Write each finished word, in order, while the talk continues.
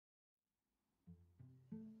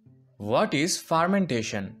What is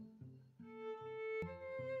fermentation?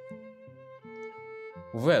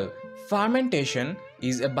 Well, fermentation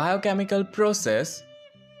is a biochemical process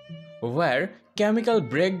where chemical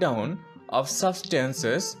breakdown of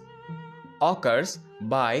substances occurs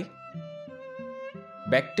by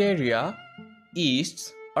bacteria,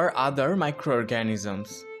 yeasts, or other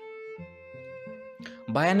microorganisms.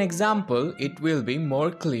 By an example, it will be more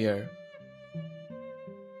clear.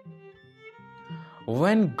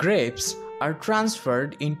 When grapes are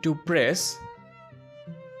transferred into press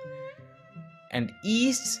and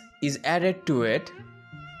yeast is added to it,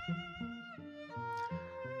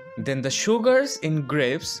 then the sugars in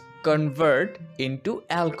grapes convert into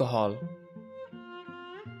alcohol.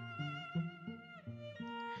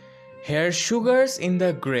 Here, sugars in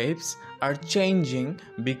the grapes are changing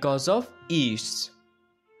because of yeasts.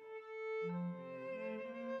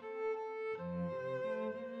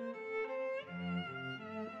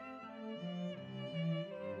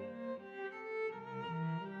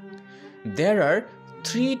 There are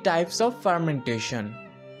three types of fermentation.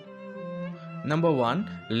 Number 1,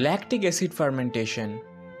 lactic acid fermentation.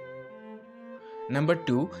 Number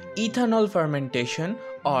 2, ethanol fermentation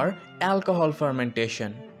or alcohol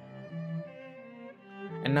fermentation.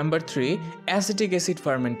 And number 3, acetic acid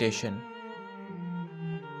fermentation.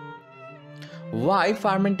 Why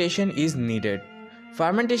fermentation is needed?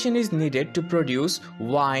 Fermentation is needed to produce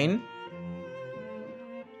wine,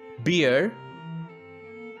 beer,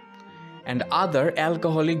 and other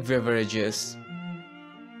alcoholic beverages.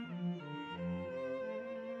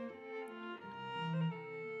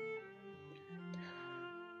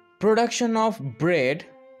 Production of bread,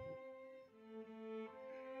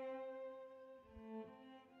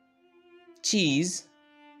 cheese,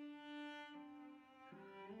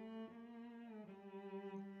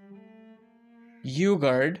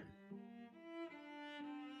 yogurt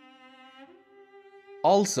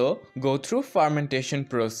also go through fermentation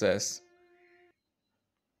process.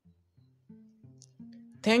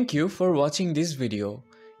 Thank you for watching this video.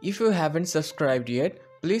 If you haven't subscribed yet,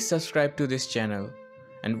 please subscribe to this channel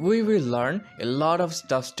and we will learn a lot of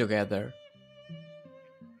stuff together.